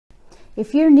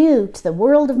If you're new to the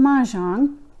world of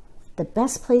Mahjong, the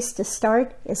best place to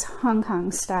start is Hong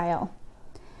Kong style.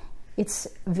 It's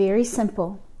very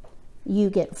simple. You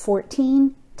get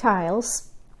 14 tiles,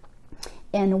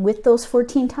 and with those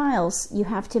 14 tiles, you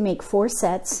have to make 4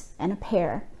 sets and a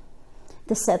pair.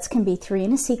 The sets can be 3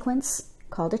 in a sequence,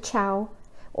 called a chow,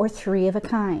 or 3 of a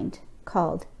kind,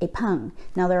 called a pung.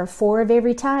 Now there are 4 of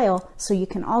every tile, so you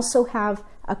can also have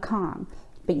a kong,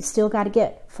 but you still got to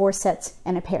get 4 sets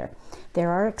and a pair. There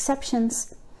are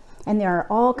exceptions, and there are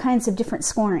all kinds of different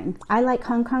scoring. I like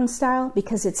Hong Kong style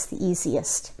because it's the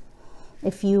easiest.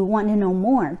 If you want to know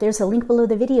more, there's a link below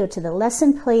the video to the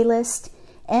lesson playlist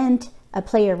and a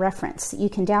player reference that you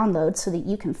can download so that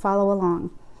you can follow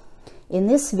along. In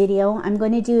this video, I'm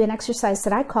going to do an exercise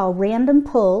that I call random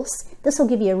pulls. This will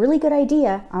give you a really good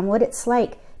idea on what it's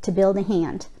like to build a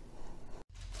hand.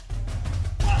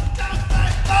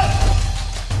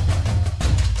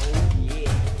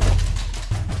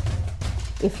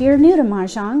 If you're new to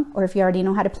Mahjong, or if you already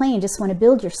know how to play and just want to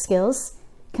build your skills,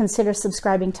 consider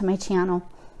subscribing to my channel.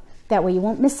 That way you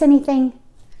won't miss anything.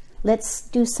 Let's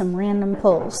do some random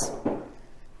pulls.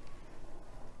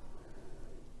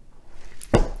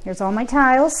 Here's all my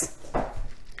tiles.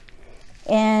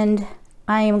 And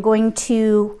I am going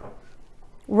to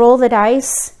roll the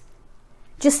dice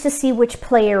just to see which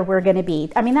player we're going to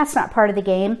be. I mean, that's not part of the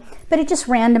game, but it just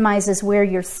randomizes where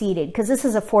you're seated because this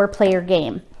is a 4-player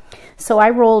game. So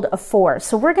I rolled a 4.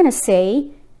 So we're going to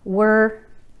say we're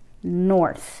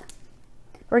north.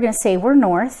 We're going to say we're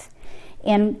north.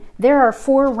 And there are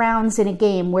 4 rounds in a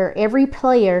game where every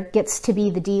player gets to be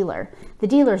the dealer. The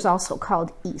dealer is also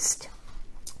called east.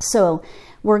 So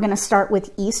we're going to start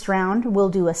with east round. We'll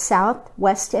do a south,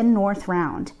 west, and north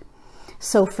round.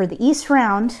 So for the east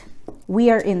round,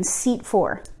 we are in seat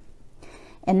 4.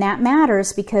 And that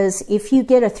matters because if you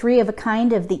get a 3 of a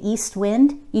kind of the east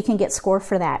wind, you can get score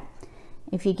for that.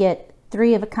 If you get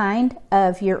 3 of a kind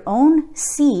of your own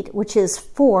seat, which is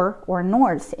 4 or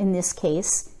north in this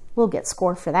case, we'll get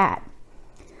score for that.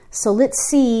 So let's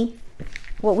see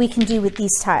what we can do with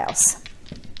these tiles.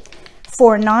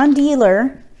 For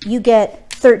non-dealer, you get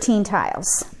 13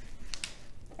 tiles.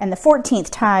 And the 14th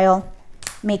tile,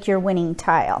 make your winning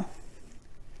tile.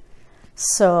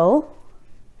 So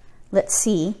let's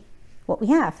see what we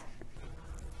have.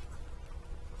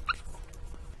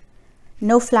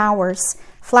 No flowers.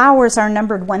 Flowers are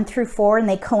numbered 1 through 4 and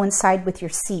they coincide with your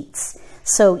seats.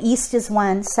 So east is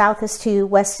 1, south is 2,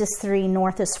 west is 3,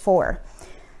 north is 4.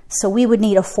 So we would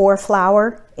need a 4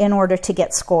 flower in order to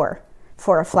get score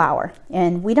for a flower.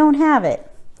 And we don't have it.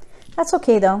 That's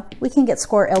okay though. We can get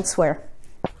score elsewhere.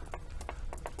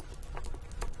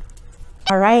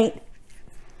 All right.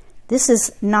 This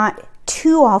is not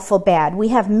too awful bad. We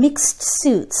have mixed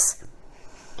suits,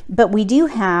 but we do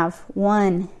have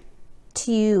 1,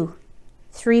 2,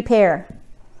 3 pair.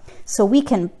 So we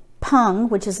can pung,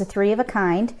 which is a 3 of a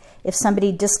kind. If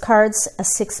somebody discards a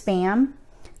 6 bam,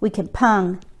 we can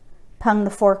pung the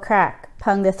 4 crack,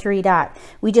 pung the 3 dot.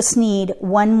 We just need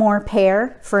 1 more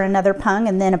pair for another pung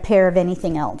and then a pair of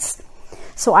anything else.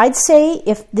 So I'd say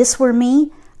if this were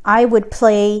me, I would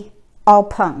play all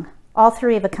pung, all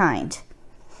 3 of a kind.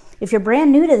 If you're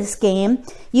brand new to this game,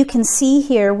 you can see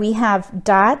here we have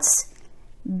dots,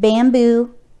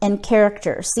 bamboo, and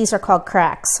characters. These are called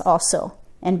cracks also,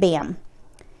 and bam.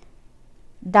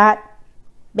 Dot,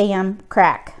 bam,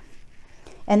 crack.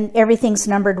 And everything's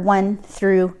numbered 1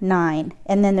 through 9.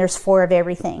 And then there's 4 of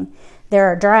everything. There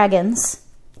are dragons,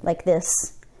 like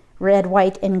this, red,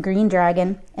 white, and green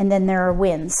dragon. And then there are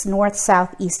winds, north,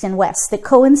 south, east, and west, that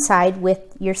coincide with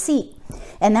your seat.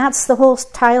 And that's the whole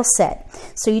tile set.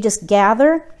 So you just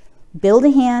gather, build a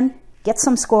hand, get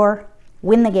some score,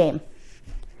 win the game.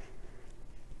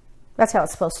 That's how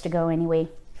it's supposed to go anyway.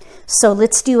 So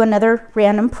let's do another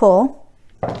random pull.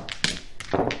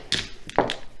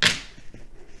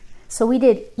 So we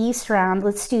did east round.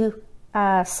 Let's do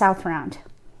south round.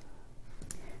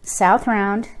 South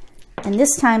round. And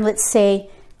this time, let's say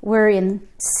we're in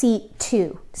seat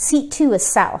 2. Seat 2 is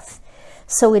south.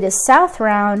 So it is south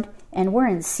round, and we're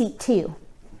in seat 2.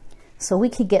 So we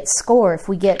could get score if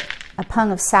we get a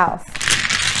pung of south.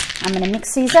 I'm going to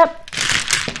mix these up.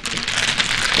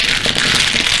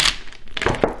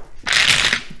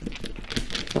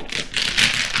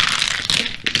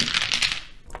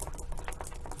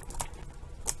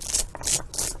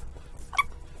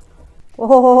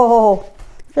 Whoa,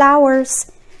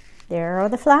 flowers. There are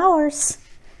the flowers.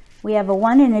 We have a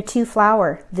 1 and a 2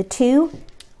 flower. The 2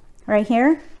 right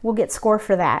here, we'll get score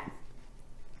for that.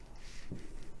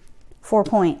 4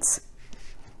 points.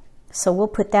 So we'll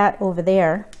put that over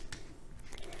there.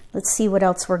 Let's see what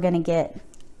else we're going to get.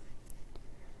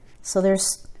 So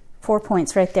there's 4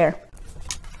 points right there.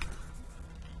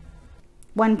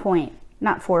 1 point,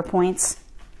 not 4 points,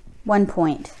 1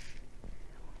 point.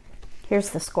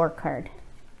 Here's the scorecard.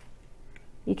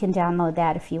 You can download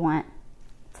that if you want.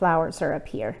 Flowers are up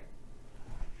here.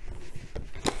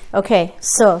 Okay,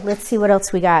 so let's see what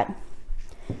else we got.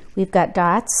 We've got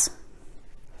dots.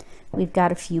 We've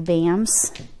got a few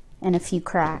bams and a few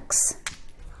cracks.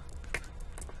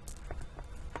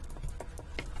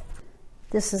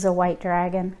 This is a white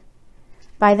dragon.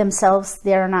 By themselves,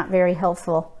 they're not very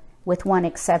helpful, with one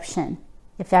exception.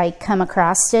 If I come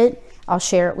across it, I'll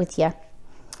share it with you.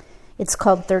 It's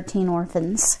called 13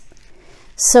 Orphans.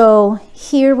 So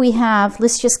here we have,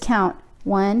 let's just count,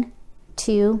 1,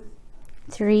 2,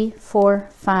 3, 4,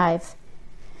 5.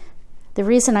 The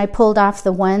reason I pulled off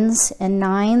the 1s and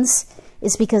 9s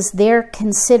is because they're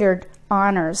considered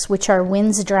honors, which are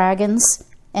winds, dragons,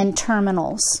 and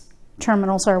terminals.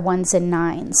 Terminals are 1s and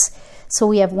 9s. So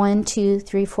we have 1, 2,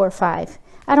 3, 4, 5.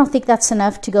 I don't think that's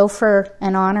enough to go for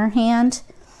an honor hand.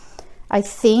 I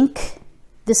think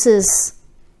this is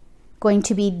going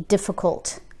to be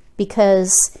difficult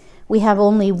because we have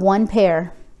only one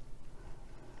pair.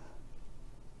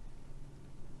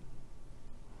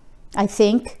 I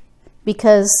think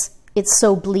because it's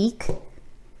so bleak.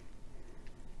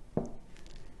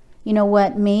 You know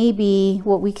what, maybe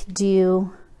what we could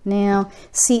do now,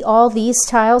 see all these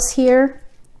tiles here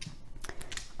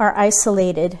are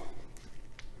isolated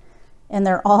and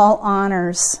they're all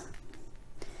honors.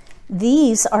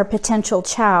 These are potential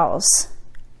chows.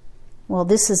 Well,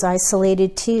 this is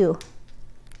isolated too.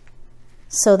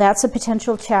 So that's a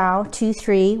potential chow, 2,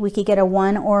 3. We could get a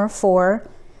 1 or a 4.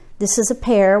 This is a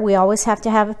pair. We always have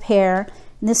to have a pair.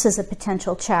 And this is a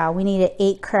potential chow. We need an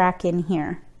 8 crack in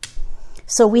here.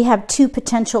 So we have 2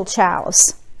 potential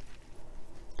chows.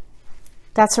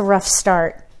 That's a rough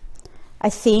start. I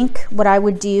think what I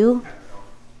would do,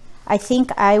 I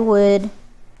think I would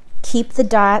keep the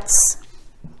dots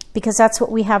because that's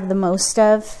what we have the most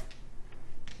of.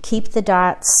 Keep the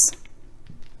dots.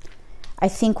 I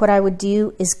think what I would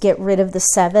do is get rid of the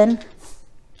 7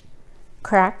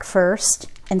 crack first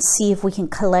and see if we can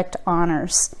collect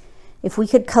honors. If we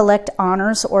could collect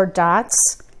honors or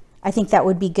dots, I think that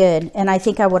would be good. And I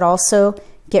think I would also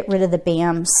get rid of the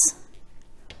bams.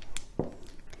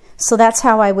 So that's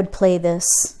how I would play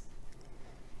this.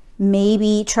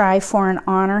 Maybe try for an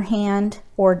honor hand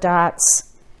or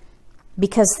dots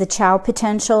because the chow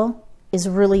potential is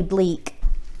really bleak.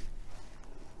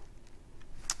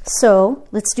 So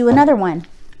let's do another one.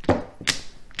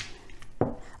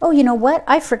 Oh, you know what?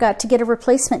 I forgot to get a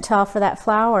replacement tile for that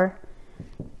flower.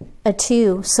 A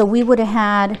 2. So we would have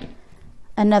had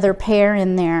another pair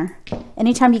in there.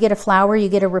 Anytime you get a flower, you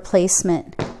get a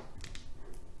replacement.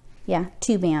 Yeah,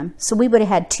 2 bam. So we would have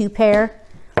had 2 pair.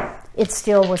 It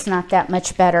still was not that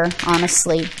much better,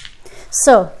 honestly.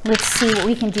 So let's see what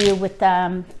we can do with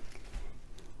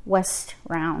west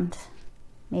round.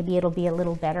 Maybe it'll be a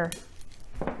little better.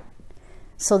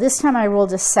 So this time I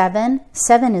rolled a 7.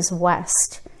 7 is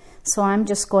west. So I'm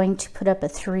just going to put up a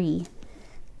 3.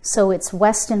 So it's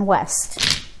west and west.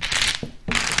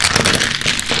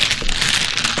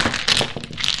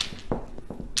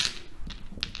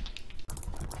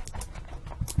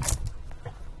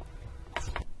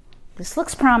 This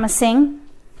looks promising.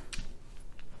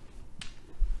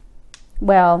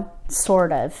 Well,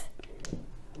 sort of.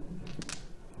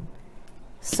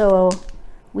 So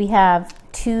we have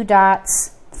 2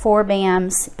 dots, 4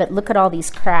 bams, but look at all these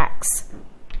cracks.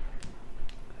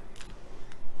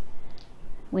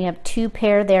 We have 2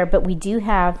 pair there, but we do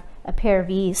have a pair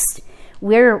of east.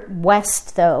 We're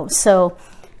west though, so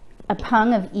a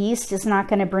pung of east is not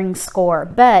going to bring score,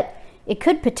 but it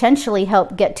could potentially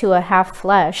help get to a half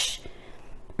flush.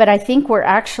 But I think we're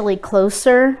actually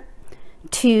closer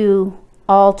to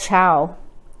all chow.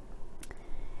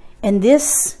 And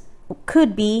this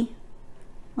could be,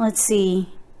 let's see,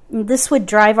 this would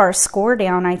drive our score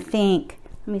down, I think.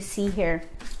 Let me see here.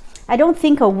 I don't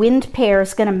think a wind pair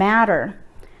is going to matter.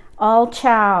 All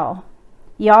chow.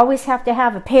 You always have to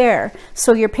have a pair.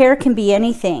 So your pair can be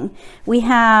anything. We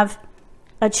have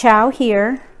a chow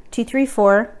here, 2, 3,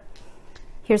 4.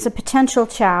 Here's a potential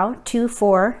chow, 2,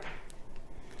 4.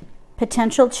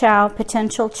 Potential chow,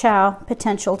 potential chow,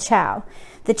 potential chow.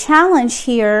 The challenge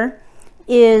here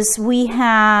is we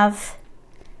have,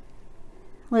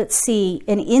 let's see,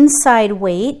 an inside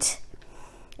weight.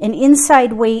 An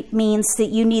inside weight means that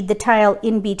you need the tile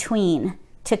in between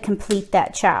to complete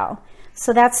that chow.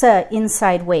 So that's a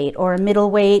inside weight or a middle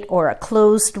weight or a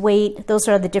closed weight. Those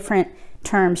are the different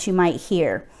terms you might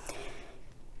hear.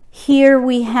 Here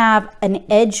we have an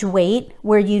edge weight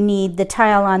where you need the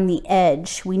tile on the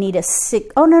edge. We need a 6.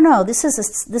 Oh no, this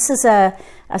is a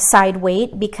side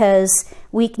weight because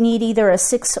we need either a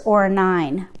 6 or a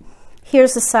 9.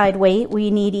 Here's a side weight.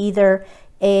 We need either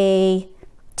a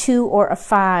 2 or a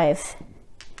 5.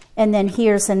 And then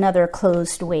here's another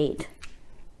closed weight.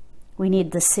 We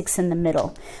need the 6 in the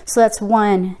middle. So that's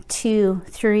 1, 2,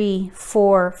 3,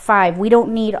 4, 5. We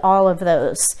don't need all of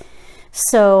those.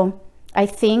 So I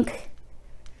think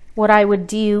what I would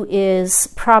do is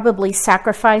probably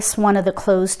sacrifice one of the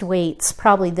closed weights,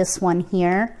 probably this one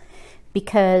here,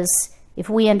 because if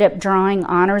we end up drawing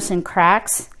honors and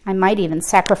cracks, I might even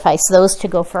sacrifice those to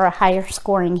go for a higher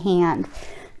scoring hand.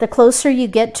 The closer you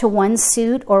get to one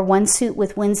suit or one suit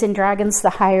with winds and dragons, the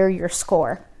higher your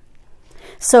score.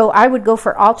 So I would go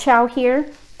for all chow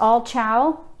here. All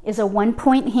chow is a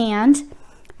 1-point hand.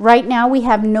 Right now we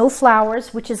have no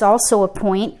flowers, which is also a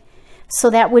point. So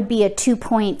that would be a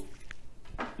 2-point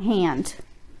hand,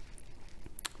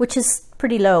 which is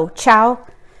pretty low.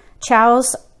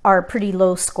 Chows are pretty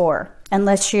low score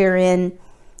unless you're in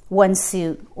one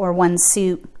suit or one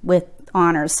suit with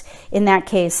honors. In that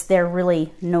case, they're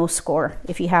really no score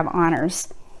if you have honors.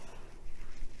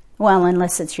 Well,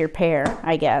 unless it's your pair,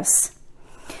 I guess.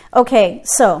 Okay,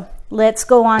 so let's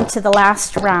go on to the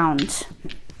last round.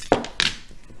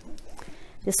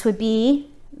 This would be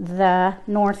the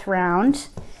north round,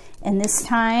 and this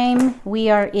time we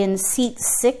are in seat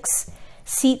 6.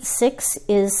 Seat 6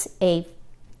 is a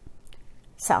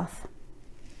south.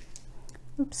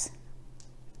 Oops.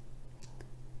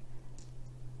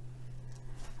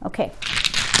 Okay.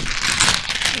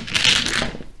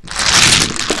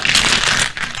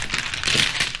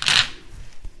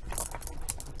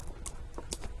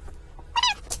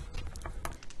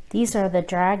 These are the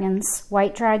dragons,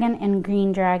 white dragon and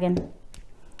green dragon.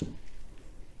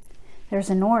 There's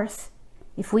a north.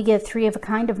 If we get 3 of a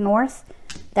kind of north,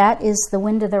 that is the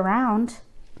wind of the round.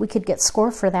 We could get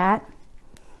score for that.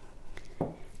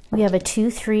 We have a 2,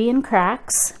 3 in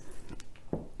cracks.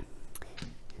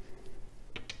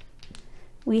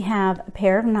 We have a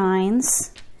pair of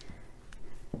 9s.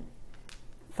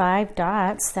 5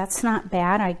 dots. That's not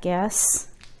bad, I guess.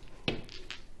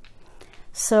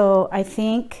 So I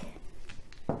think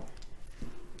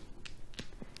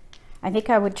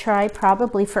I would try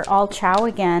probably for all chow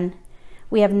again.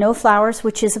 We have no flowers,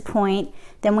 which is a point.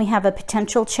 Then we have a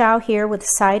potential chow here with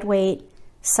side weight,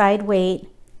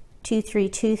 2, 3,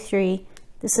 2, 3.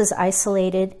 This is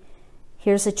isolated.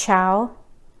 Here's a chow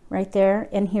right there,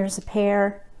 and here's a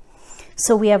pair.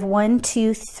 So we have 1,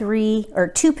 2, 3, or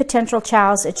 2 potential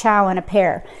chows, a chow, and a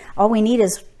pair. All we need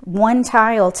is one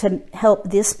tile to help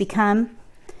this become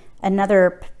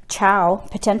another chow,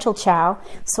 potential chow.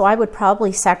 So I would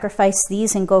probably sacrifice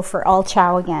these and go for all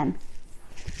chow again.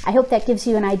 I hope that gives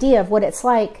you an idea of what it's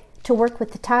like to work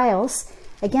with the tiles.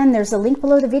 Again, there's a link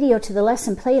below the video to the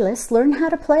lesson playlist. Learn how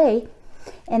to play,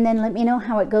 and then let me know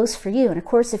how it goes for you. And of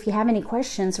course, if you have any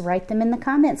questions, write them in the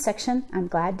comment section. I'm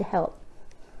glad to help.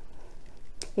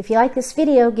 If you like this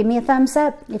video, give me a thumbs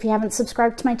up. If you haven't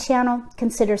subscribed to my channel,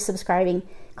 consider subscribing.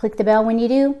 Click the bell when you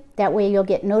do. That way you'll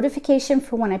get notification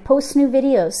for when I post new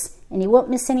videos, and you won't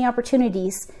miss any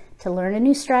opportunities to learn a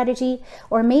new strategy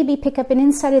or maybe pick up an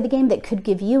insight of the game that could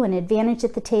give you an advantage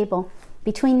at the table.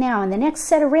 Between now and the next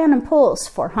set of random pulls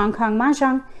for Hong Kong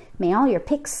Mahjong, may all your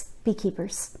picks be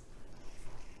keepers.